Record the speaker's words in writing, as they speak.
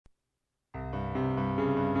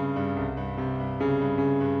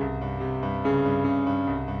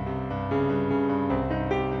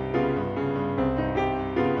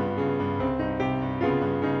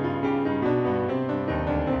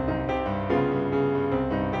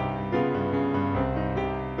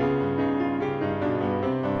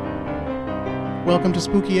Welcome to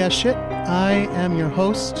Spooky Ass Shit. I am your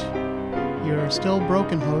host, your still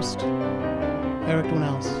broken host, Eric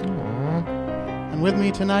Dwinells. And with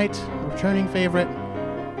me tonight, returning favorite,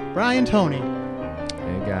 Brian Toney.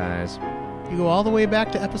 Hey guys. You go all the way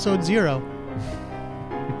back to episode 0,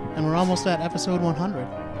 and we're almost at episode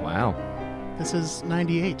 100. Wow. This is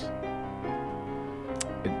 98.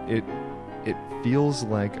 It feels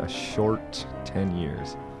like a short 10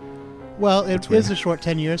 years. Well, it is a short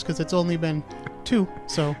 10 years because it's only been 2,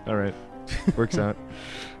 so... All right. Works out.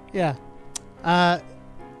 Yeah.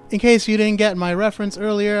 In case you didn't get my reference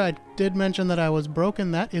earlier, I did mention that I was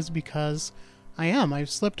broken. That is because I am. I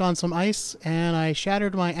slipped on some ice and I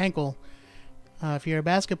shattered my ankle. If you're a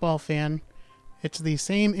basketball fan, it's the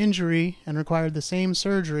same injury and required the same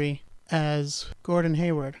surgery as Gordon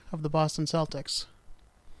Hayward of the Boston Celtics.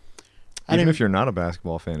 Even if you're not a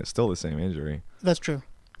basketball fan, it's still the same injury. That's true.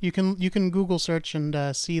 You can Google search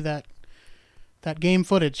and see that game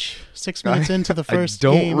footage 6 minutes into the first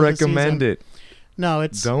game. I don't recommend it. No,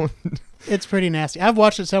 it's pretty nasty. I've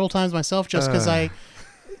watched it several times myself just because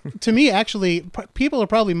to me, actually, people are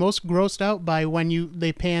probably most grossed out by when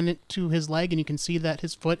they pan it to his leg and you can see that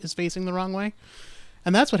his foot is facing the wrong way.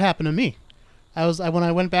 And that's what happened to me. When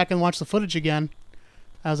I went back and watched the footage again,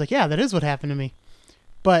 I was like, yeah, that is what happened to me.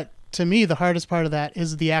 But to me, the hardest part of that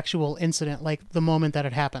is the actual incident, like the moment that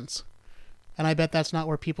it happens. And I bet that's not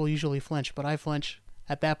where people usually flinch, but I flinch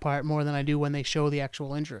at that part more than I do when they show the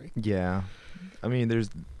actual injury. Yeah. I mean,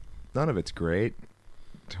 none of it's great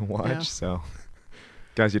to watch, so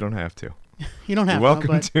guys, you don't have to. You don't have You're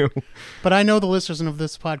welcome to. But I know the listeners of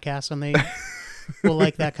this podcast, and they will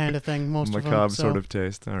like that kind of thing, most of them. Macabre sort of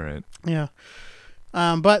taste. All right. Yeah.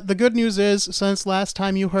 But the good news is, since last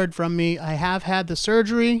time you heard from me, I have had the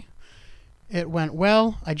surgery. It went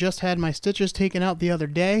well. I just had my stitches taken out the other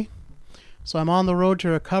day. So I'm on the road to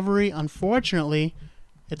recovery. Unfortunately,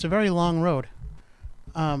 it's a very long road.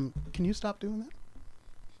 Can you stop doing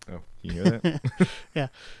that? Oh, you hear that? Yeah.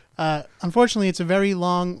 Unfortunately, it's a very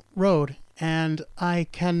long road, and I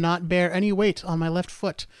cannot bear any weight on my left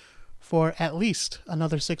foot for at least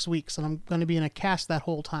another 6 weeks, and I'm going to be in a cast that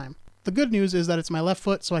whole time. The good news is that it's my left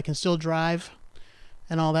foot, so I can still drive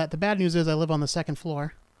and all that. The bad news is I live on the second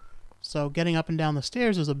floor, so getting up and down the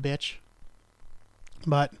stairs is a bitch.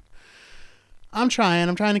 But I'm trying.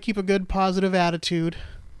 I'm trying to keep a good, positive attitude.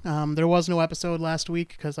 There was no episode last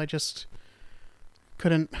week because I just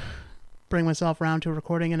couldn't bring myself around to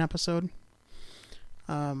recording an episode.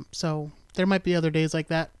 So there might be other days like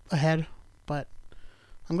that ahead, but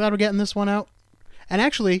I'm glad we're getting this one out. And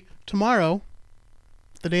actually, tomorrow,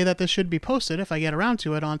 the day that this should be posted, if I get around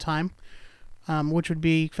to it on time, which would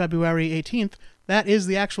be February 18th, that is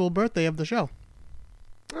the actual birthday of the show.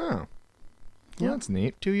 Oh. Well, that's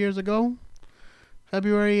neat. 2 years ago,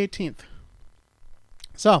 February 18th.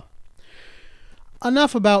 So,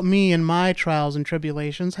 enough about me and my trials and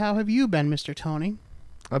tribulations. How have you been, Mr. Toney?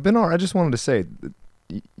 I've been all right. I just wanted to say,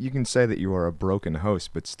 you can say that you are a broken host,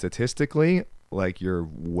 but statistically, like, you're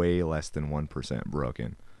way less than 1%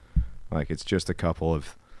 broken. Like, it's just a couple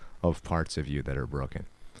of parts of you that are broken.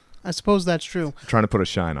 I suppose that's true. I'm trying to put a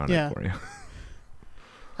shine on it for you.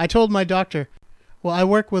 I told my doctor, well, I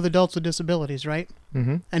work with adults with disabilities, right?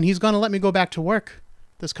 Mm-hmm. And he's going to let me go back to work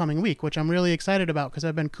this coming week, which I'm really excited about because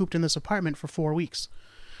I've been cooped in this apartment for 4 weeks.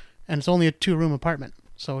 And it's only a 2-room apartment,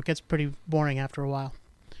 so it gets pretty boring after a while.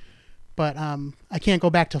 But I can't go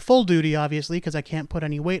back to full duty, obviously, because I can't put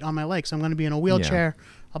any weight on my legs. So I'm going to be in a wheelchair. Yeah.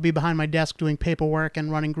 I'll be behind my desk doing paperwork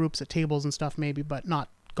and running groups at tables and stuff maybe, but not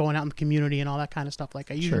going out in the community and all that kind of stuff like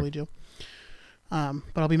I usually do. But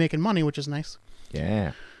I'll be making money, which is nice.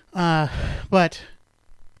 Yeah. But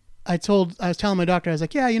I was telling my doctor, I was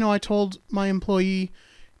like, yeah, I told my employee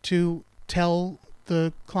to tell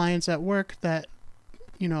the clients at work that,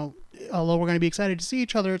 although we're going to be excited to see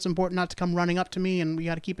each other, it's important not to come running up to me, and we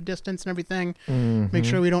got to keep a distance and everything. Mm-hmm. Make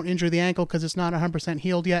sure we don't injure the ankle because it's not 100%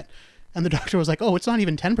 healed yet. And the doctor was like, oh, it's not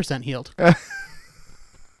even 10% healed.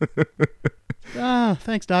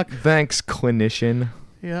 Thanks, Doc. Thanks, clinician.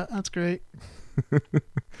 Yeah, that's great.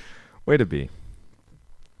 Way to be.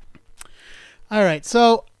 All right,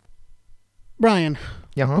 so, Brian,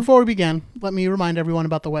 uh-huh. Before we begin, let me remind everyone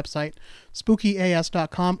about the website,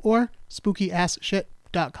 spookyas.com or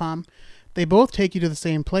spookyasshit.com. They both take you to the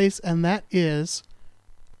same place, and that is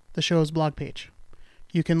the show's blog page.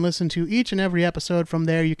 You can listen to each and every episode from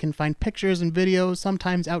there. You can find pictures and videos,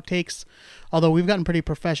 sometimes outtakes, although we've gotten pretty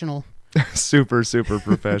professional. Super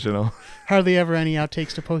professional. Hardly ever any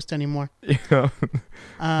outtakes to post anymore. Yeah.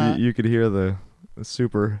 You could hear the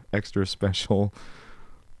super extra special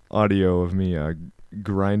audio of me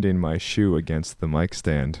grinding my shoe against the mic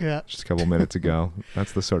stand Yeah. just a couple minutes ago.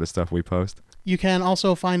 That's the sort of stuff we post. You can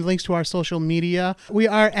also find links to our social media. We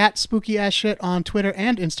are at Spooky Ass Shit on Twitter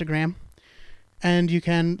and Instagram. And you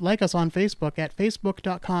can like us on Facebook at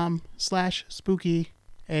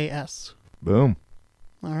facebook.com/spookyas. Boom.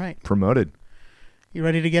 All right. Promoted. You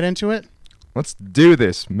ready to get into it? Let's do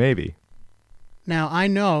this, maybe. Now, I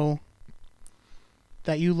know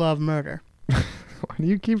that you love murder. Why do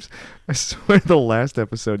you keep... I swear the last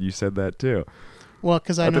episode you said that too. Well,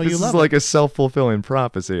 because I know you This love is like a self-fulfilling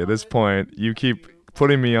prophecy. At this point, you keep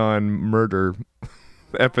putting me on murder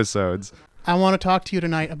episodes. I want to talk to you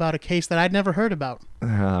tonight about a case that I'd never heard about.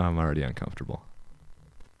 I'm already uncomfortable.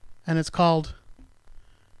 And it's called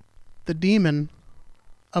The Demon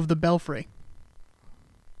of the Belfry.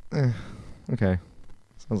 Okay.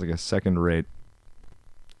 Sounds like a second-rate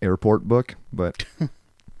airport book, but...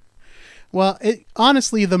 Well,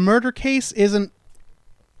 honestly, the murder case isn't...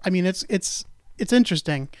 I mean, it's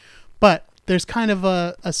interesting, but there's kind of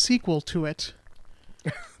a sequel to it.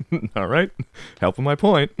 All right. Helping my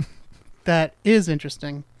point. That is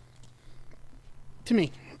interesting. To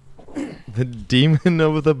me. The Demon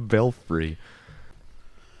of the Belfry.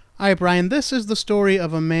 All right, Brian, this is the story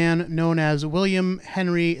of a man known as William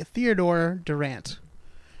Henry Theodore Durant.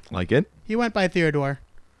 Like it? He went by Theodore.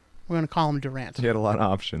 We're going to call him Durant. He had a lot of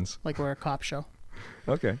options. Like we're a cop show.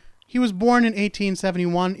 Okay. He was born in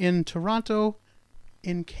 1871 in Toronto,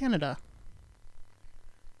 in Canada.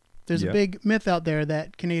 There's a big myth out there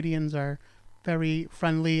that Canadians are very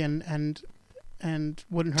friendly and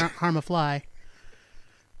wouldn't harm a fly.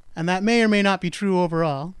 And that may or may not be true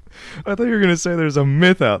overall. I thought you were going to say there's a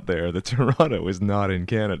myth out there that Toronto is not in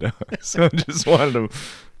Canada. So I just wanted to...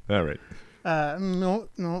 All right. No,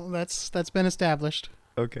 that's been established.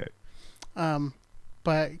 Okay.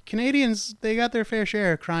 But Canadians, they got their fair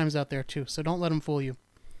share of crimes out there too, so don't let them fool you.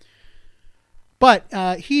 But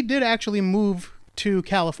he did actually move to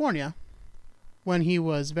California when he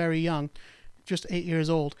was very young, just 8 years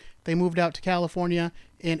old. They moved out to California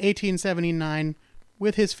in 1879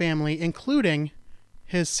 with his family, including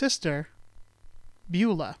his sister,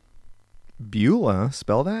 Beulah. Beulah?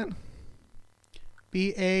 Spell that?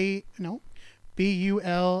 B-U-L-A-H.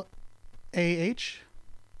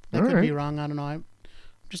 That could be wrong. I don't know. I'm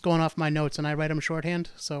just going off my notes, and I write them shorthand.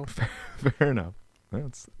 So Fair enough.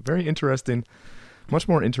 That's very interesting. Much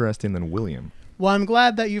more interesting than William. Well, I'm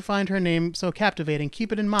glad that you find her name so captivating.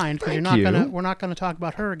 Keep it in mind, because we're not gonna talk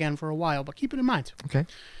about her again for a while. But keep it in mind. Okay.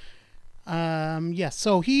 Yes.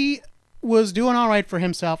 So he was doing all right for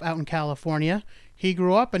himself out in California. He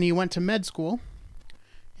grew up and he went to med school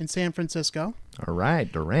in San Francisco. All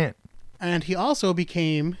right, Durant. And he also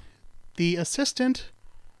became the assistant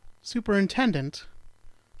superintendent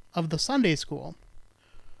of the Sunday school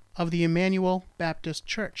of the Emmanuel Baptist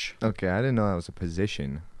Church. Okay, I didn't know that was a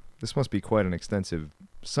position. This must be quite an extensive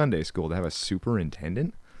Sunday school to have a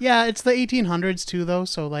superintendent. Yeah, it's the 1800s too, though.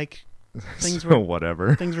 So like, things so were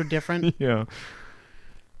whatever. Things were different. Yeah.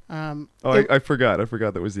 I forgot. I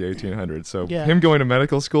forgot that was the 1800s. So Yeah. him going to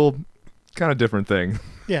medical school, kind of different thing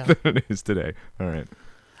Yeah. than it is today. All right.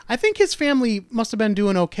 I think his family must have been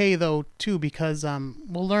doing okay though too, because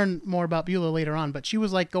we'll learn more about Beulah later on. But she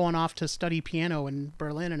was like going off to study piano in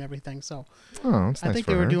Berlin and everything. So That's I nice think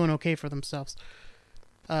for they were her. doing okay for themselves.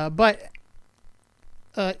 But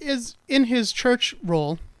is in his church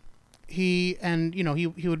role, he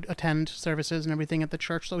would attend services and everything at the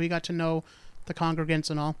church, so he got to know the congregants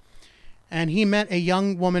and all. And he met a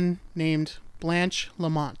young woman named Blanche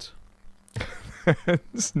Lamont.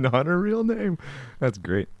 It's not her real name. That's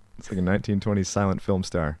great. It's like a 1920s silent film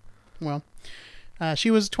star. Well,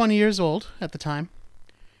 she was 20 years old at the time.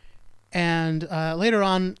 And later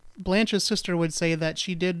on, Blanche's sister would say that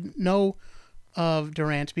she did know of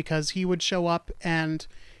Durant because he would show up and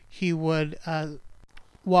he would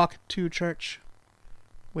walk to church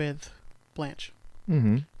with Blanche.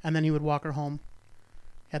 Mm-hmm. And then he would walk her home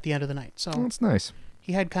at the end of the night. So That's nice.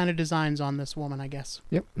 he had kind of designs on this woman, I guess.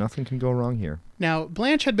 Yep, nothing can go wrong here. Now,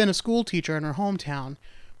 Blanche had been a school teacher in her hometown,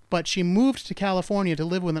 but she moved to California to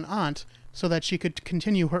live with an aunt so that she could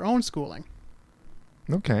continue her own schooling.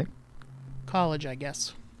 Okay. College, I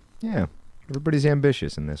guess. Yeah. Everybody's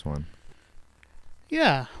ambitious in this one.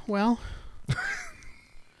 Yeah, well,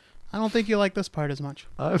 I don't think you like this part as much.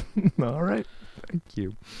 All right. Thank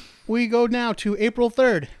you. We go now to April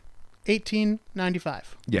 3rd,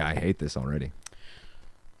 1895. Yeah, I hate this already.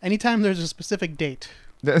 Anytime there's a specific date,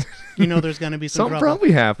 you know there's going to be some Something trouble.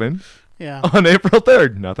 probably happened. Yeah. On April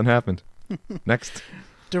 3rd. Nothing happened. Next.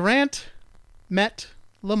 Durant met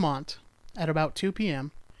Lamont at about 2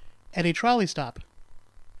 p.m. at a trolley stop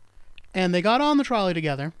And they got on the trolley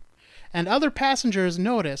together, and other passengers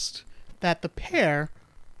noticed that the pair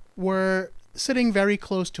were sitting very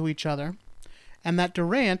close to each other, and that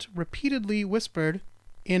Durant repeatedly whispered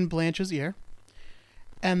in Blanche's ear,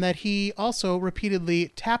 and that he also repeatedly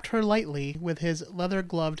tapped her lightly with his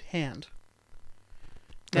leather-gloved hand.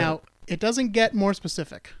 Now, it doesn't get more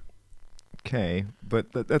specific. Okay,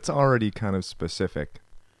 but that's already kind of specific.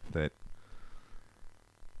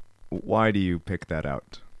 Why do you pick that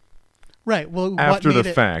out? Right. Well, after the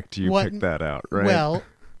fact, you pick that out, right? Well,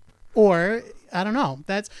 or I don't know.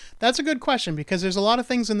 That's a good question, because there's a lot of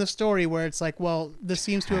things in the story where it's like, well, this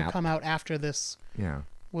seems to have come out after this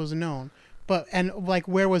was known. But like,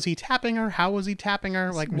 where was he tapping her? How was he tapping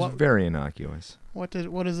her? Like, what? Very innocuous. What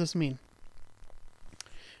does this mean?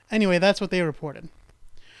 Anyway, that's what they reported.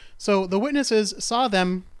 So the witnesses saw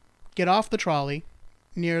them get off the trolley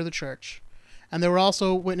near the church. And there were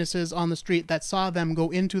also witnesses on the street that saw them go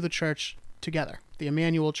into the church together, the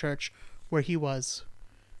Emmanuel Church, where he was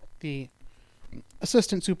the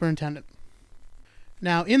assistant superintendent.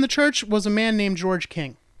 Now, in the church was a man named George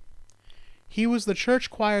King. He was the church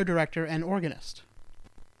choir director and organist.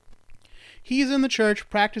 He's in the church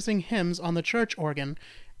practicing hymns on the church organ,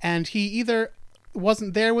 and he either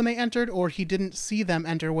wasn't there when they entered or he didn't see them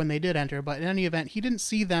enter when they did enter, but in any event, he didn't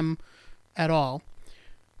see them at all.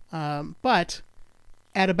 But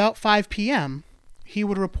at about 5 p.m., he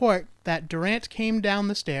would report that Durant came down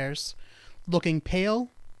the stairs looking pale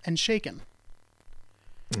and shaken.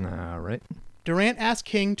 All right. Durant asked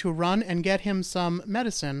King to run and get him some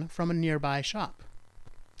medicine from a nearby shop.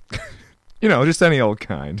 Just any old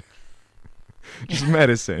kind. Just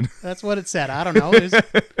medicine. That's what it said. I don't know.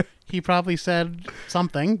 He probably said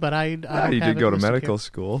something, but I don't he have did go to medical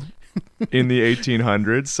school in the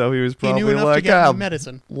 1800s, so he was probably he knew enough to get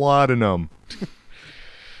medicine. Laudanum.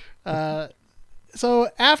 So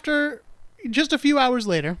after just a few hours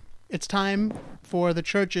later, it's time for the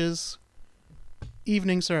church's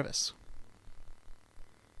evening service.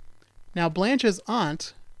 Now, Blanche's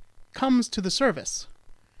aunt comes to the service,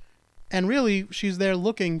 and really she's there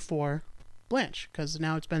looking for Blanche, because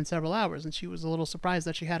now it's been several hours, and she was a little surprised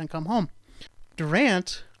that she hadn't come home.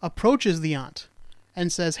 Durant approaches the aunt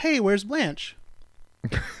and says, "Hey, where's Blanche?"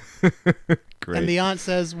 Great. And the aunt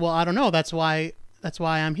says, "Well, I don't know. That's why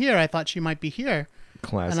I'm here. I thought she might be here."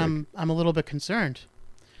 Classic. And I'm a little bit concerned.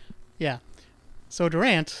 Yeah. So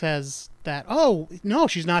Durant says that, "Oh, no,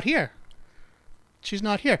 she's not here. She's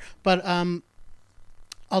not here. But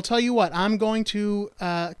I'll tell you what. I'm going to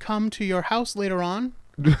come to your house later on."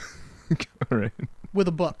 All right. With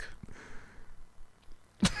a book.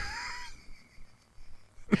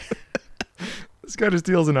 This guy just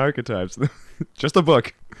deals in archetypes. Just a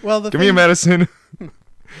book. Well, give me a medicine,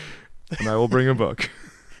 and I will bring a book.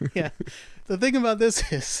 Yeah. The thing about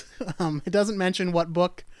this is, it doesn't mention what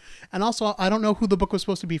book, and also I don't know who the book was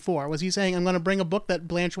supposed to be for. Was he saying, "I'm going to bring a book that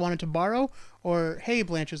Blanche wanted to borrow," or, "Hey,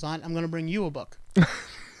 Blanche's aunt, I'm going to bring you a book"?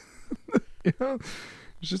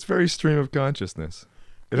 It's just very stream of consciousness.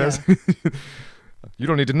 It has. You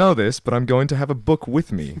don't need to know this, but I'm going to have a book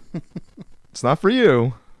with me. It's not for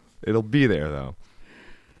you. It'll be there, though.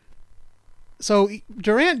 So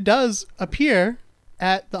Durant does appear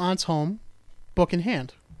at the aunt's home, book in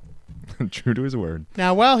hand. True to his word.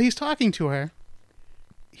 Now, while he's talking to her,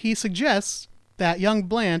 he suggests that young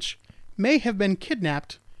Blanche may have been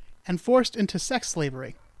kidnapped and forced into sex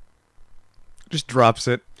slavery. Just drops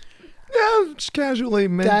it. Yeah, just casually.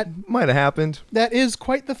 That might have happened. That is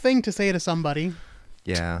quite the thing to say to somebody.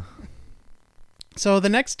 Yeah. So the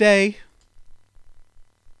next day,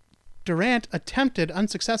 Durant attempted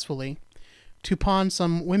unsuccessfully to pawn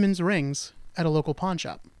some women's rings at a local pawn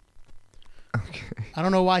shop. Okay. I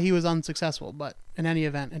don't know why he was unsuccessful, but in any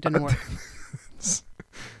event, it didn't work.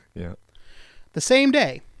 Yeah. The same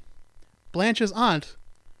day, Blanche's aunt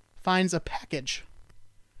finds a package.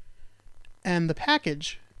 And the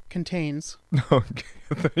package contains... Okay.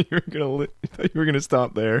 I thought you were gonna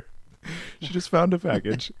stop there. She just found a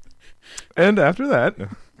package. And after that...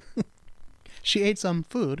 She ate some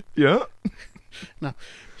food. Yeah. No.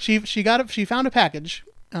 She found a package,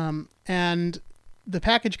 and the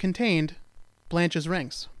package contained Blanche's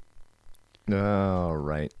rings. Oh,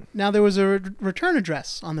 right. Now, there was a return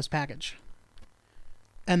address on this package.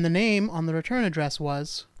 And the name on the return address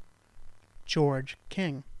was George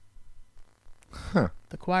King. Huh.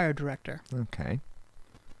 The choir director. Okay.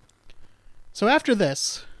 So after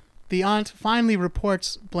this, the aunt finally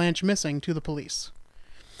reports Blanche missing to the police.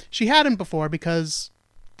 She hadn't before because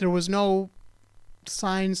there was no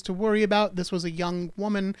signs to worry about. This was a young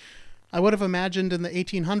woman. I would have imagined in the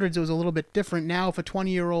 1800s it was a little bit different. Now, if a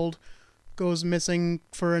 20-year-old goes missing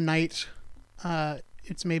for a night,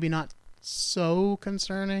 it's maybe not so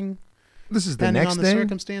concerning. This is the depending next on the day?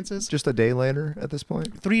 circumstances. Just a day later at this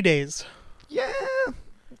point? 3 days. Yeah.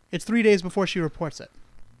 It's 3 days before she reports it.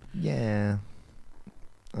 Yeah.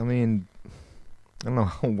 I mean, I don't know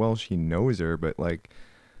how well she knows her, but like,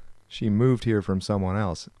 she moved here from somewhere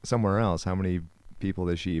else. How many people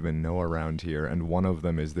does she even know around here? And one of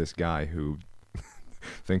them is this guy who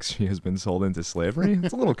thinks she has been sold into slavery.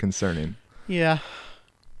 It's a little concerning. Yeah.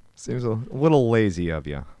 Seems a little lazy of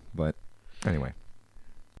you, but anyway.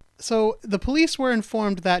 So the police were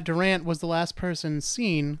informed that Durant was the last person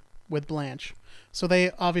seen with Blanche. So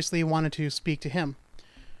they obviously wanted to speak to him.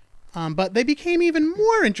 But they became even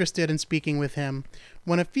more interested in speaking with him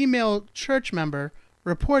when a female church member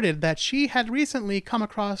reported that she had recently come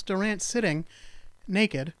across Durant sitting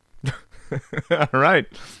naked. All right.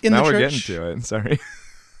 In now the we're church, getting to it. Sorry.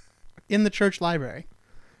 in the church library.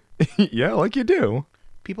 Yeah, like you do.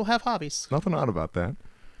 People have hobbies. Nothing odd about that.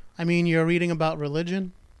 I mean, you're reading about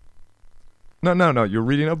religion. No. You're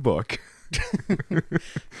reading a book.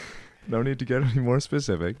 No need to get any more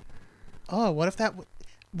specific. Oh, what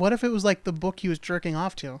if it was like the book he was jerking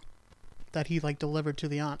off to that he like delivered to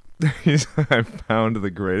the aunt? I found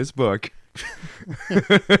the greatest book.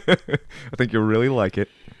 I think you'll really like it.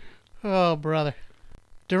 Oh, brother.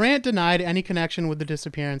 Durant denied any connection with the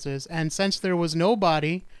disappearances, and since there was no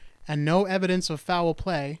body and no evidence of foul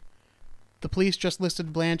play, the police just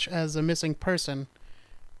listed Blanche as a missing person,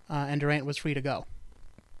 and Durant was free to go.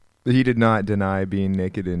 He did not deny being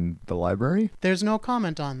naked in the library? There's no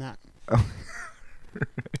comment on that. Oh.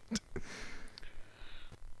 Right.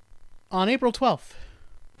 On April 12th,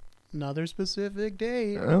 another specific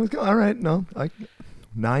day. All right, no.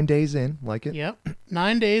 9 days in, like it. Yep.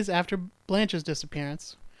 9 days after Blanche's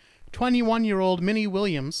disappearance, 21-year-old Minnie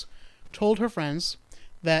Williams told her friends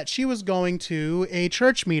that she was going to a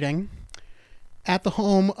church meeting at the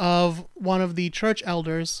home of one of the church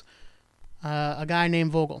elders, a guy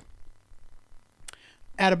named Vogel.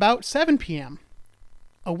 At about 7 p.m.,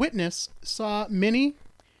 a witness saw Minnie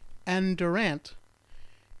and Durant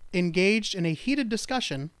engaged in a heated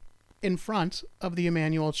discussion in front of the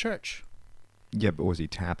Emmanuel Church. Yeah, but was he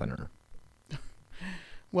tapping her?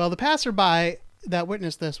 Well, the passerby that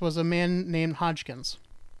witnessed this was a man named Hodgkins.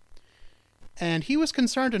 And he was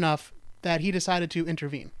concerned enough that he decided to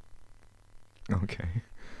intervene. Okay.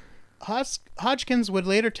 Hodgkins would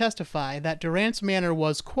later testify that Durant's manner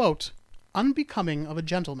was, quote, unbecoming of a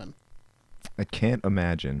gentleman. I can't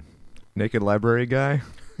imagine. Naked library guy?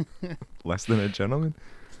 Less than a gentleman?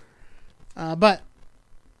 But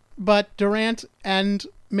Durant and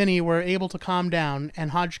Minnie were able to calm down,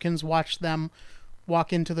 and Hodgkins watched them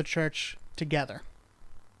walk into the church together.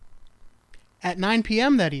 At 9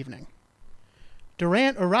 p.m. that evening,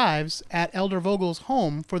 Durant arrives at Elder Vogel's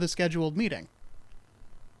home for the scheduled meeting.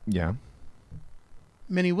 Yeah.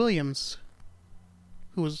 Minnie Williams,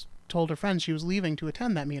 who was told her friends she was leaving to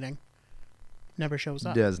attend that meeting, never shows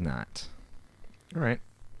up. Does not. All right.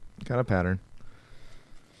 Got a pattern.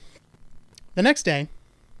 The next day,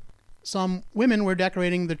 some women were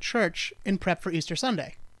decorating the church in prep for Easter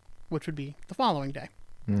Sunday, which would be the following day.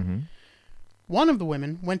 Mm-hmm. One of the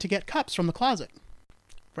women went to get cups from the closet.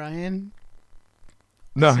 Brian?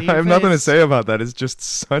 No, See I your have nothing to face. say about that. It's just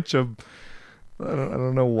such a... I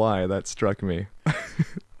don't know why that struck me.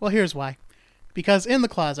 Well, here's why. Because in the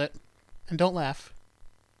closet, and don't laugh,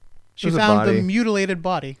 she There's a found the body. mutilated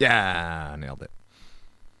body Yeah, nailed it.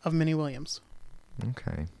 of Minnie Williams.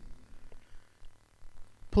 Okay.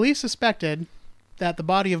 Police suspected that the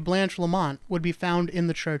body of Blanche Lamont would be found in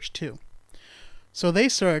the church too. So they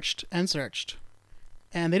searched and searched,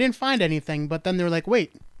 and they didn't find anything, but then they were like,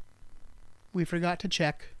 wait, we forgot to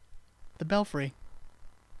check the Belfry.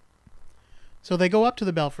 So they go up to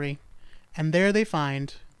the Belfry, and there they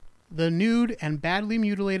find the nude and badly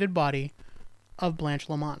mutilated body of Blanche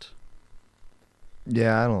Lamont.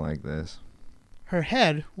 Yeah, I don't like this. Her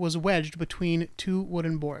head was wedged between two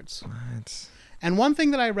wooden boards. What? And one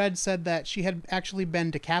thing that I read said that she had actually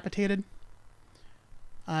been decapitated.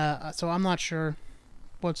 So I'm not sure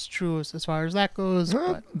what's true as far as that goes.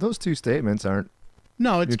 Well, But those two statements aren't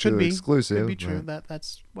no, it mutually could be exclusive. Could be true. but-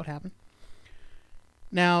 That's what happened.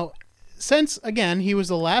 Now, since again he was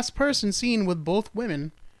the last person seen with both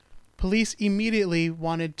women, police immediately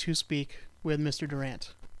wanted to speak with Mr.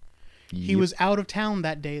 Durant. He Yep. was out of town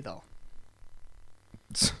that day, though.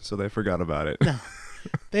 So they forgot about it. No.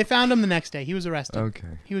 They found him the next day. He was arrested.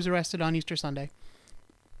 Okay. He was arrested on Easter Sunday.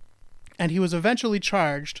 And he was eventually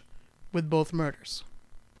charged with both murders.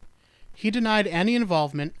 He denied any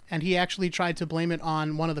involvement, and he actually tried to blame it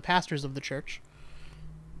on one of the pastors of the church.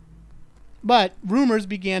 But rumors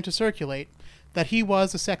began to circulate that he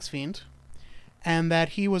was a sex fiend and that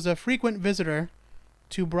he was a frequent visitor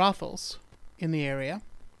to brothels in the area.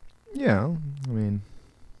 Yeah, I mean...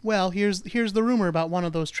 Well, here's the rumor about one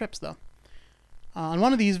of those trips, though. On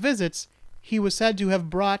one of these visits, he was said to have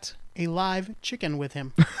brought a live chicken with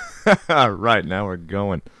him. Right, now we're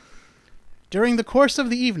going. During the course of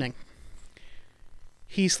the evening,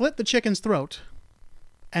 he slit the chicken's throat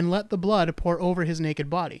and let the blood pour over his naked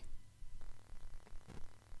body.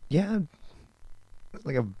 Yeah,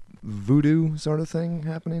 like a voodoo sort of thing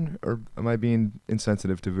happening? Or am I being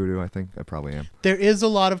insensitive to voodoo? I think I probably am. There is a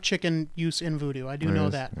lot of chicken use in voodoo. I do There know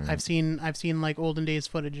is? that. All right. I've seen like olden days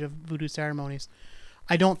footage of voodoo ceremonies.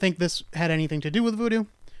 I don't think this had anything to do with voodoo.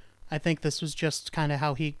 I think this was just kind of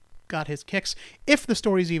how he got his kicks, if the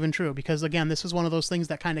story's even true, because again, this is one of those things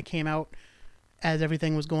that kind of came out as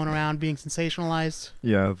everything was going around being sensationalized.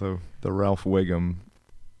 Yeah, the Ralph Wiggum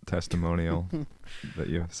testimonial that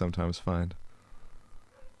you sometimes find.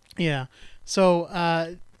 Yeah.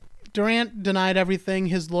 So Durant denied everything.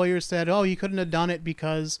 His lawyer said, oh, he couldn't have done it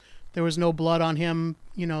because there was no blood on him.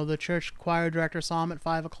 You know, the church choir director saw him at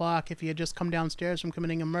 5 o'clock. If he had just come downstairs from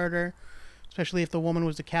committing a murder, especially if the woman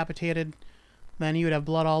was decapitated, then he would have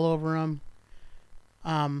blood all over him.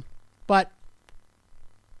 But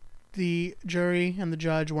the jury and the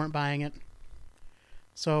judge weren't buying it.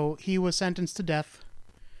 So he was sentenced to death,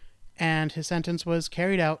 and his sentence was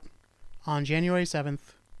carried out on January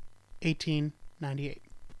 7th, 1898.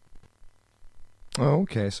 Oh,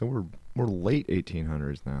 okay. So we're late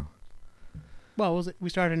 1800s now. Well, we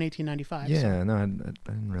started in 1895. Yeah, So. no, I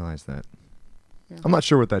didn't realize that. Yeah. I'm not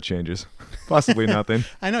sure what that changes. Possibly nothing.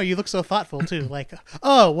 I know, you look so thoughtful, too. Like,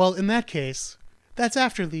 oh, well, in that case, that's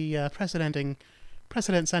after the precedent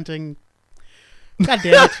setting... God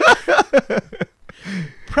damn it.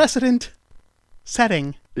 Precedent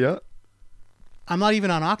setting. Yeah. I'm not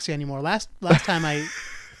even on Oxy anymore. Last time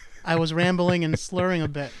I was rambling and slurring a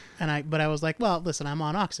bit, but I was like, well, listen, I'm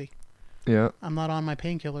on Oxy. Yeah. I'm not on my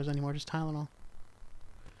painkillers anymore, just Tylenol.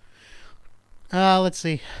 Let's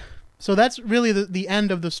see. So that's really the end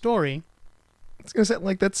of the story. I was gonna say,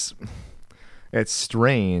 like, it's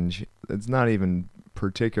strange. It's not even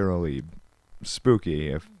particularly spooky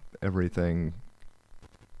if everything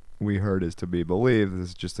we heard is to be believed. This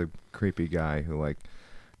is just a creepy guy who, like,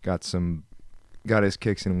 got his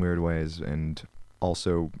kicks in weird ways and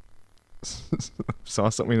also saw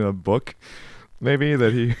something in a book, maybe,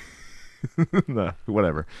 that he... Nah,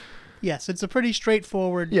 whatever. Yes, it's a pretty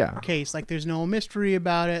straightforward Yeah. case. Like, there's no mystery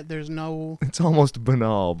about it. There's no... It's almost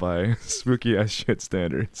banal by spooky-ass shit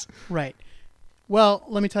standards. Right. Well,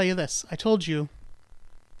 let me tell you this. I told you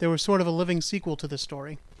there was sort of a living sequel to this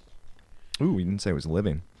story. Ooh, you didn't say it was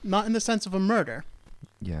living. Not in the sense of a murder,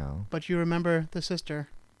 Yeah, but you remember the sister,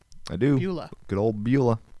 I do. Beulah. Good old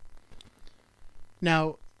Beulah.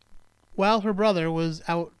 Now, while her brother was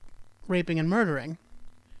out raping and murdering,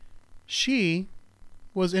 she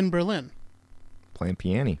was in Berlin. Playing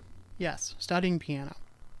piano. Yes, studying piano.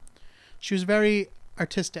 She was very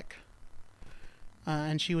artistic,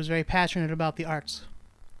 and she was very passionate about the arts.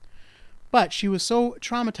 But she was so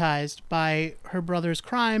traumatized by her brother's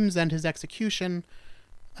crimes and his execution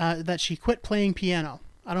that she quit playing piano.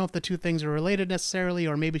 I don't know if the two things are related necessarily,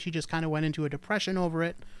 or maybe she just kind of went into a depression over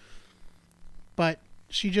it. But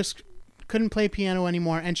she just couldn't play piano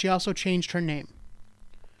anymore, and she also changed her name.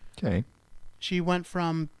 Okay. She went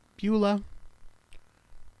from Beulah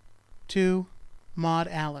to Maud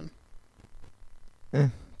Allen.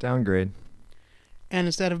 Downgrade. And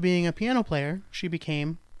instead of being a piano player, she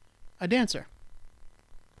became a dancer.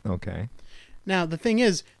 Okay. Now, the thing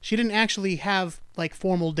is, she didn't actually have, like,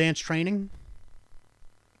 formal dance training.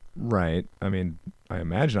 Right. I mean, I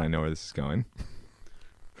imagine I know where this is going.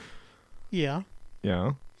 Yeah.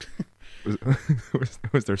 Yeah.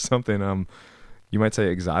 Was there something, you might say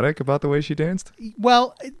exotic about the way she danced?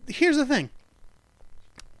 Well, here's the thing.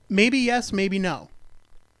 Maybe yes, maybe no.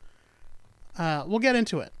 We'll get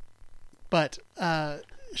into it. But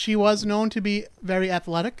she was known to be very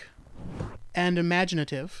athletic and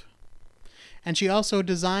imaginative. And she also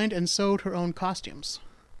designed and sewed her own costumes.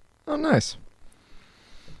 Oh, nice.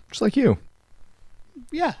 Just like you.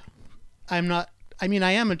 Yeah. I am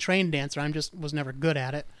a trained dancer. Was never good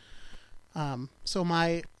at it. So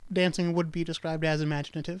my dancing would be described as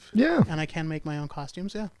imaginative. Yeah. And I can make my own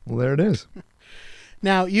costumes, yeah. Well, there it is.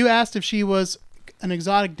 Now, you asked if she was an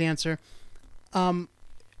exotic dancer.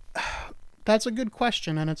 That's a good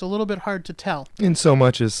question, and it's a little bit hard to tell. In so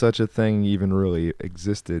much as such a thing even really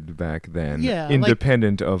existed back then. Yeah,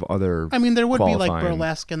 independent of other I mean, there would be like qualifying.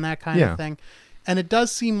 burlesque and that kind Yeah. of thing. And it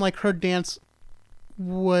does seem like her dance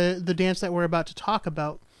the dance that we're about to talk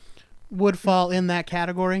about would fall in that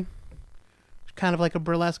category. Kind of like a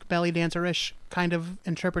burlesque belly dancer-ish kind of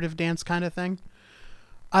interpretive dance kind of thing.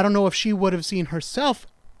 I don't know if she would have seen herself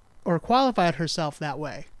or qualified herself that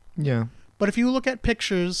way. Yeah. But if you look at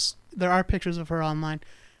pictures, there are pictures of her online.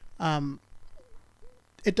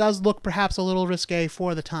 It does look perhaps a little risque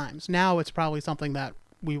for the times. Now it's probably something that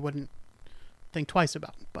we wouldn't think twice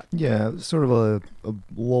about. But Yeah, sort of a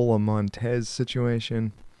Lola Montez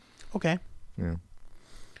situation. okay. Yeah.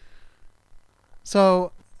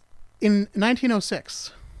 So in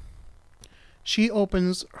 1906, she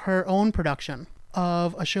opens her own production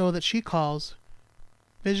of a show that she calls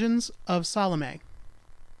Visions of Salome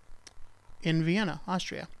in Vienna,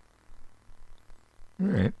 Austria. All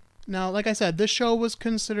right. Now, like I said, this show was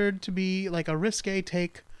considered to be like a risque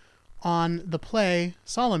take on the play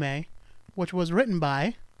Salome, which was written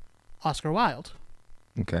by Oscar Wilde.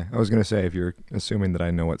 Okay. I was going to say, if you're assuming that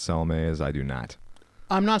I know what Salome is, I do not.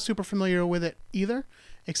 I'm not super familiar with it either,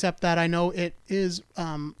 except that I know it is,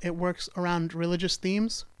 it works around religious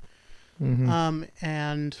themes. Mm-hmm.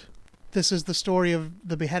 And this is the story of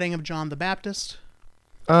the beheading of John the Baptist.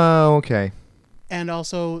 Oh, okay. And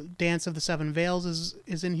also Dance of the Seven Veils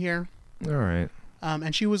is in here. All right.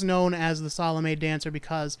 And she was known as the Salome dancer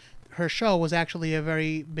because her show was actually a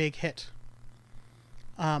very big hit.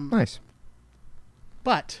 Nice.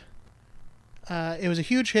 But it was a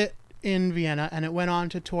huge hit in Vienna, and it went on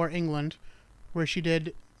to tour England, where she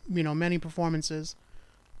did, many performances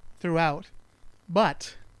throughout.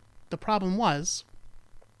 But the problem was,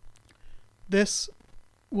 this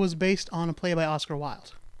was based on a play by Oscar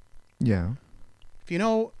Wilde. Yeah. If you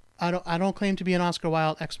know, I don't claim to be an Oscar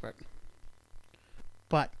Wilde expert,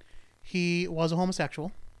 but he was a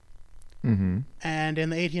homosexual, Mm-hmm. and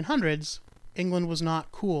in the 1800s, England was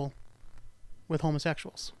not cool with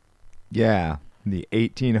homosexuals. Yeah. The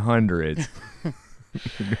 1800s.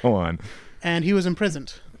 Go on. And he was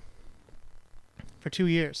imprisoned for 2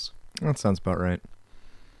 years. That sounds about right.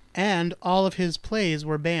 And all of his plays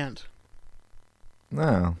were banned.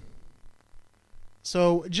 Oh.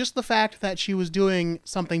 So just the fact that she was doing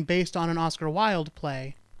something based on an Oscar Wilde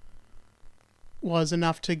play was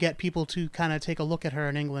enough to get people to kind of take a look at her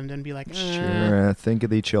in England and be like, Sure. Think of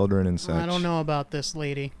the children and such. I don't know about this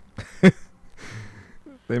lady.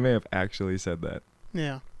 They may have actually said that.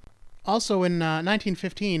 Yeah. Also in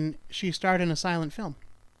 1915, she starred in a silent film,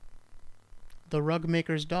 The Rug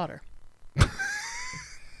Maker's Daughter.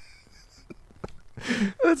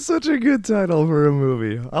 That's such a good title for a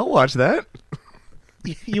movie. I'll watch that.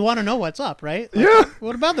 You want to know what's up, right? Yeah.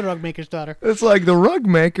 What about The Rug Maker's Daughter? It's like The Rug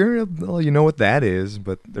Maker. Well, you know what that is,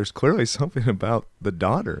 but there's clearly something about the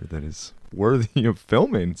daughter that is worthy of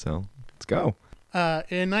filming, so let's go.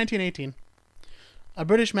 In 1918, a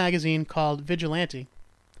British magazine called Vigilante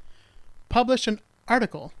published an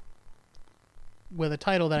article with a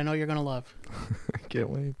title that I know you're going to love. I can't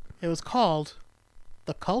wait. It was called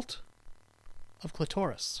The Cult of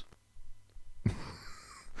Clitoris.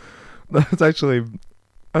 That's actually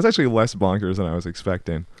less bonkers than I was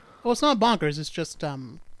expecting. Well, it's not bonkers. It's just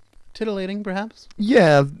titillating, perhaps.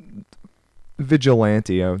 Yeah,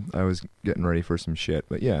 vigilante. I was getting ready for some shit,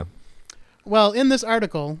 but yeah. Well, in this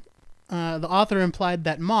article, the author implied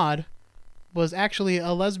that Maud was actually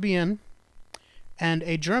a lesbian and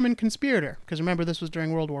a German conspirator, because remember, this was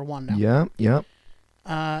during World War I now. Yeah.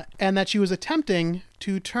 And that she was attempting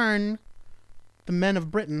to turn the men of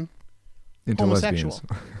Britain Into homosexual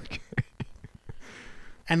lesbians.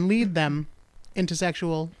 and lead them into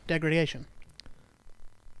sexual degradation.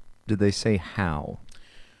 Did they say how?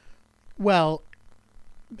 Well,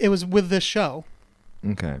 it was with this show,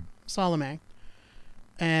 Okay. Salome.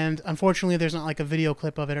 And unfortunately, there's not like a video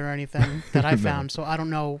clip of it or anything that I No. found, so I don't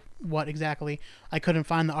know what exactly. I couldn't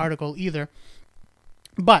find the article either.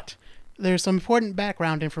 But there's some important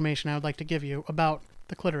background information I would like to give you about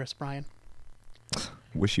the clitoris, Brian.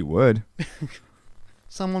 Wish you would.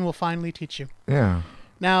 Someone will finally teach you. Yeah.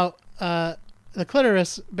 Now, the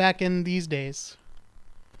clitoris back in these days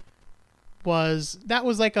was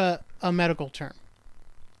like a medical term.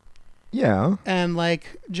 Yeah. And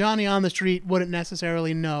like Johnny on the street wouldn't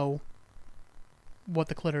necessarily know what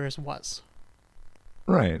the clitoris was.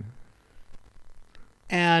 Right.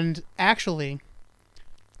 And actually,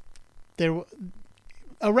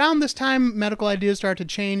 around this time, medical ideas started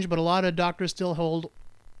to change, but a lot of doctors still hold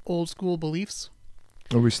old school beliefs.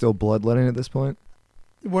 Are we still bloodletting at this point?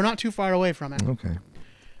 We're not too far away from it. Okay.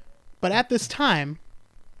 But at this time,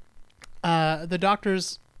 the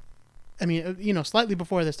doctors, slightly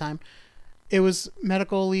before this time, it was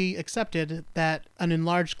medically accepted that an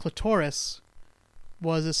enlarged clitoris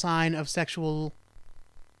was a sign of sexual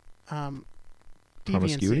Promiscuity?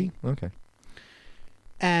 deviancy. Okay.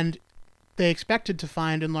 And they expected to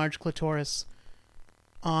find enlarged clitoris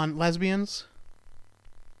on lesbians,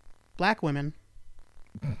 black women,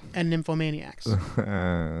 and nymphomaniacs.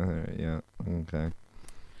 Yeah. Okay.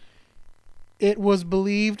 It was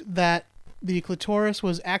believed that the clitoris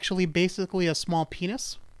was actually basically a small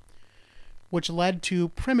penis, which led to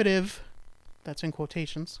primitive, that's in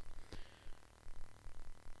quotations,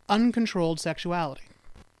 uncontrolled sexuality.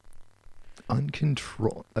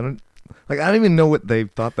 Uncontrolled. I don't even know what they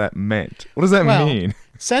thought that meant. What does that Well, mean?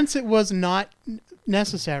 Since it was not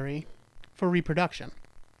necessary for reproduction,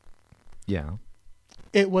 Yeah.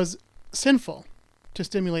 it was sinful to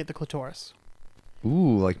stimulate the clitoris.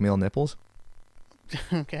 Ooh, like male nipples?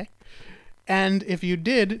 Okay. And if you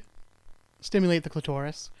did stimulate the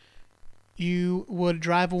clitoris, you would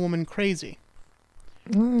drive a woman crazy.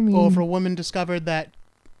 I mean, Or if a woman discovered that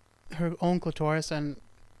her own clitoris and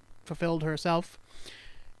fulfilled herself,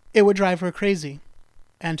 it would drive her crazy.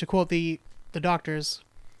 And to quote the doctors,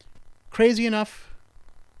 crazy enough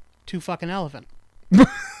to fuck an elephant.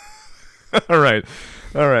 all right.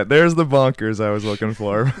 There's the bonkers I was looking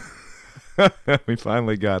for. We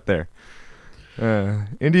finally got there.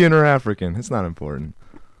 Indian or African? It's not important.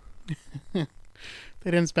 They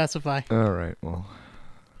didn't specify. All right. Well,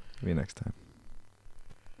 maybe next time.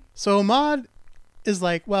 So Maud is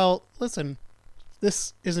like, well, listen,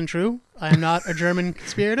 this isn't true. I am not a German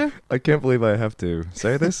conspirator. I can't believe I have to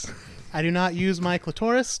say this. I do not use my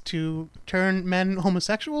clitoris to turn men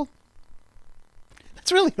homosexual.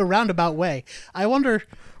 That's really a roundabout way. I wonder.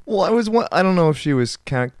 Well, I don't know if she was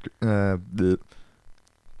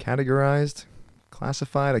categorized,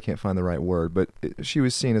 classified. I can't find the right word, but she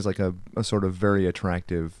was seen as like a sort of very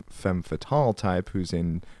attractive femme fatale type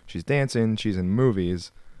she's dancing, she's in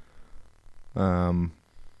movies, and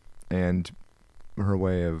her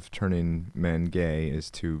way of turning men gay is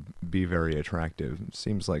to be very attractive.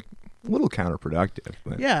 Seems like a little counterproductive.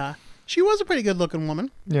 But Yeah, she was a pretty good looking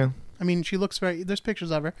woman. yeah. I mean, she looks very. There's pictures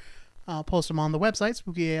of her. I'll post them on the website,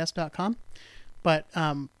 spookyas.com. But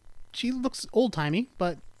she looks old timey,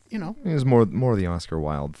 but you know. It was more the Oscar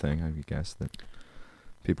Wilde thing, I guess, that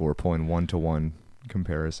people were pulling 1-to-1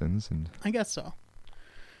 comparisons, and I guess so.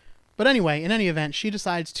 But anyway, in any event, she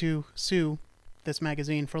decides to sue this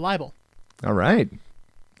magazine for libel. all right,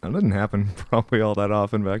 that didn't happen probably all that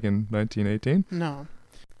often back in 1918. No.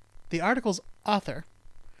 The article's author,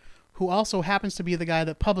 who also happens to be the guy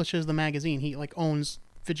that publishes the magazine, he owns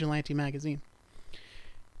Vigilante magazine.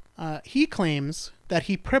 He claims that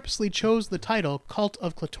he purposely chose the title Cult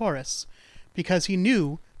of Clitoris because he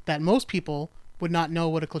knew that most people would not know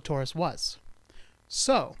what a clitoris was.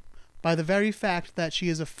 So, by the very fact that she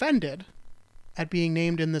is offended at being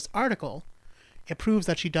named in this article, it proves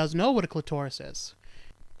that she does know what a clitoris is.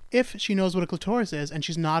 If she knows what a clitoris is and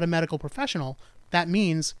she's not a medical professional, that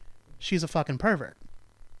means she's a fucking pervert.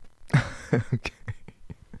 Okay.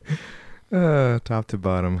 Top to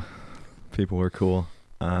bottom, people were cool.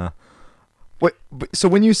 So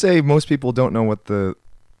when you say most people don't know what the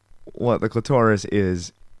clitoris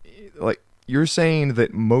is, like you're saying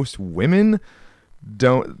that most women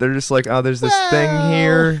don't? They're just like, oh, there's this thing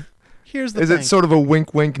here. Here's the Is thing. it sort of a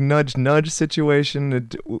wink, wink, nudge, nudge situation?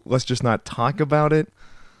 Let's just not talk about it.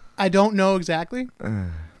 I don't know exactly,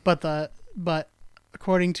 but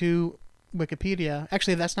according to Wikipedia,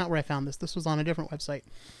 actually that's not where I found this. This was on a different website.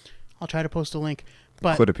 I'll try to post a link.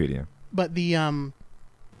 But Clitopedia. But the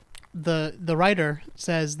writer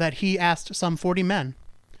says that he asked some 40 men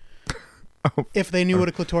if they knew what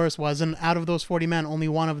a clitoris was, and out of those 40 men, only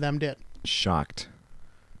one of them did. Shocked.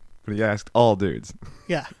 But he asked all dudes.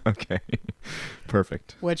 Yeah. Okay.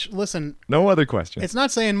 Perfect. Which, listen, No other questions. it's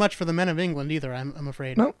not saying much for the men of England either, I'm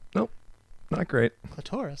afraid. Nope. Not great.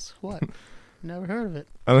 Clitoris? What? Never heard of it.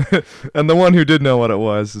 And the one who did know what it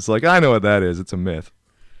was is like, I know what that is. It's a myth.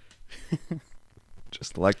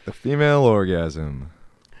 Just like the female orgasm.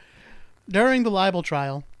 During the libel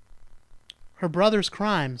trial, her brother's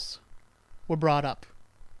crimes were brought up.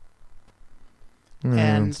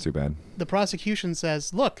 And it's too bad. the prosecution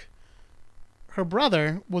says, look, her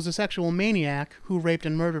brother was a sexual maniac who raped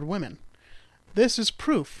and murdered women. This is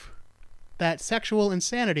proof that sexual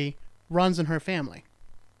insanity runs in her family.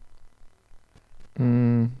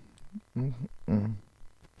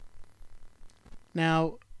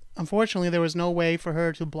 Now, unfortunately, there was no way for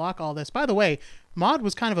her to block all this. By the way, Maud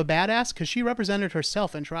was kind of a badass because she represented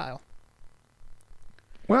herself in trial.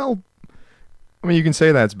 Well, I mean, you can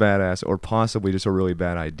say that's badass or possibly just a really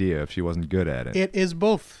bad idea if she wasn't good at it. It is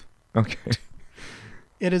both. Okay.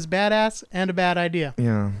 It is badass and a bad idea.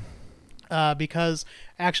 Yeah. Because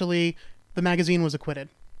actually, the magazine was acquitted.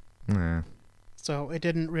 Nah. So it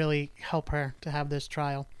didn't really help her to have this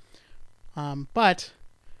trial. But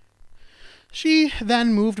she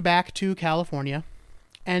then moved back to California,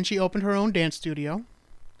 and she opened her own dance studio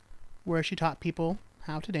where she taught people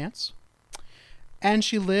how to dance. And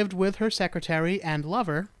she lived with her secretary and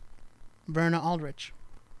lover, Verna Aldrich.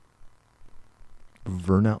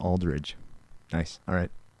 Verna Aldridge. Nice. All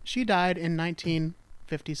right. She died in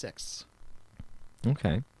 1956.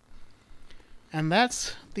 Okay. And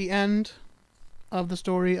that's the end of the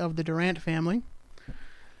story of the Durant family.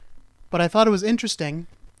 But I thought it was interesting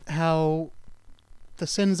how the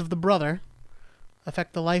sins of the brother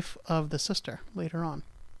affect the life of the sister later on.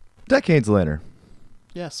 Decades later.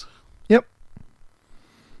 Yes. Yep.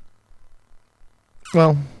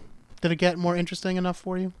 Well, did it get more interesting enough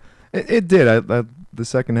for you? It did. The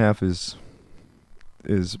second half is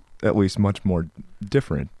at least much more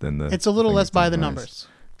different than the. It's a little less by the numbers.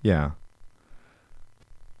 Yeah.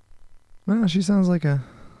 Well, she sounds like a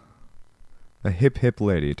hip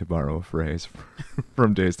lady, to borrow a phrase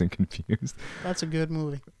from Dazed and Confused. That's a good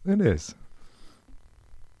movie. It is.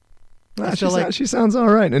 She sounds all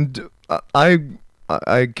right, and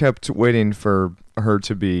I kept waiting for her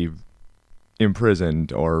to be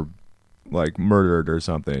imprisoned or like murdered or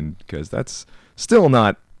something, because that's still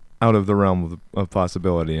not out of the realm of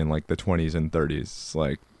possibility in like the 20s and 30s.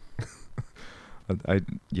 Like,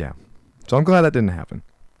 yeah. So I'm glad that didn't happen.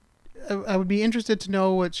 I would be interested to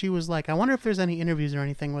know what she was like. I wonder if there's any interviews or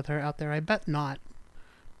anything with her out there. I bet not.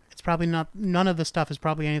 It's probably not. None of the stuff is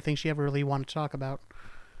probably anything she ever really wanted to talk about.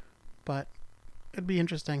 But it'd be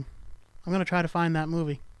interesting. I'm going to try to find that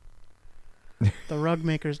movie. The Rug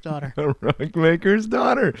Maker's Daughter. The Rug Maker's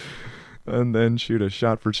Daughter. And then shoot a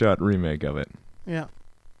shot-for-shot remake of it. Yeah.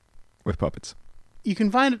 With puppets. You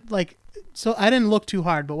can find it, like... So I didn't look too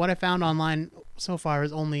hard, but what I found online so far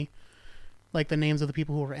is only, like, the names of the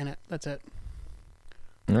people who were in it. That's it.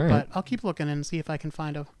 All right. But I'll keep looking and see if I can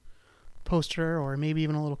find a poster or maybe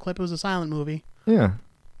even a little clip. It was a silent movie. Yeah.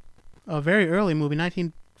 A very early movie.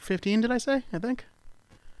 1915, did I say? I think.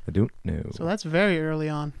 I don't know. So that's very early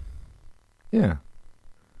on. Yeah.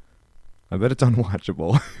 I bet it's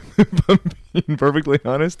unwatchable. If I'm being perfectly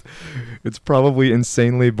honest, it's probably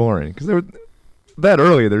insanely boring. Because that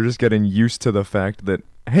early, they're just getting used to the fact that,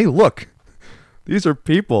 hey, look, these are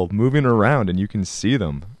people moving around and you can see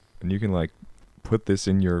them. And you can, like, put this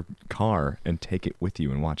in your car and take it with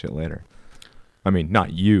you and watch it later. I mean,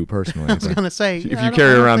 not you personally. I was going to say. If you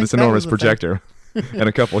carry around this enormous projector and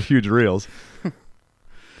a couple huge reels.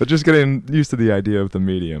 But just getting used to the idea of the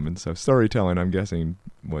medium. And so storytelling, I'm guessing,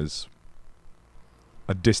 was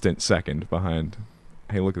a distant second behind,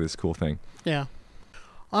 hey, look at this cool thing. Yeah.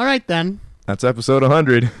 All right, then. That's episode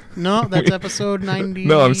 100. No, that's episode 90.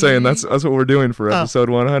 No, I'm saying that's what we're doing for episode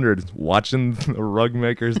 100. Watching The Rug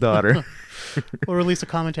Maker's Daughter. We'll release a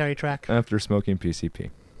commentary track. After smoking PCP.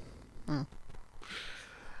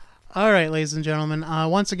 All right, ladies and gentlemen.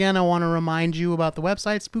 Once again, I want to remind you about the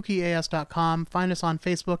website, spookyas.com. Find us on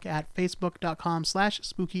Facebook at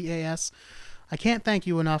facebook.com/spookyas. I can't thank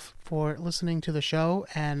you enough for listening to the show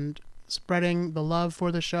and spreading the love for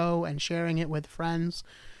the show and sharing it with friends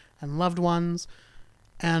and loved ones.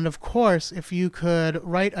 And, of course, if you could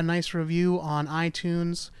write a nice review on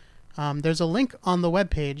iTunes, there's a link on the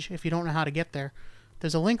webpage if you don't know how to get there.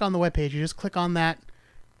 There's a link on the webpage. You just click on that.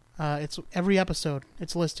 It's every episode.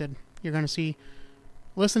 It's listed. You're going to see,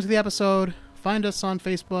 listen to the episode, find us on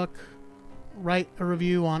Facebook, write a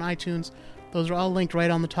review on iTunes. Those are all linked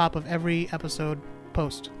right on the top of every episode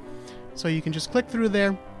post. So you can just click through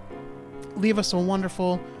there, leave us a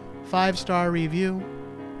wonderful 5-star review.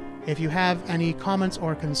 If you have any comments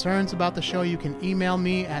or concerns about the show, you can email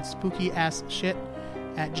me at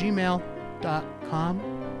spookyasshit@gmail.com.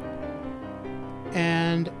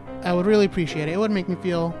 And I would really appreciate it. It would make me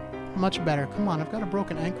feel much better. Come on, I've got a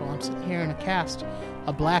broken ankle. I'm sitting here in a cast,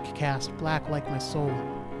 a black cast, black like my soul.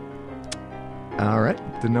 All right.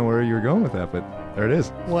 Didn't know where you were going with that, but there it is.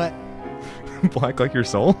 What? Black like your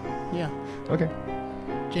soul? Yeah. Okay.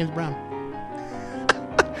 James Brown.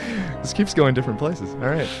 This keeps going different places. All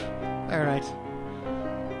right. All right.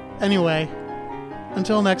 Anyway,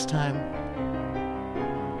 until next time,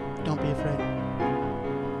 don't be afraid.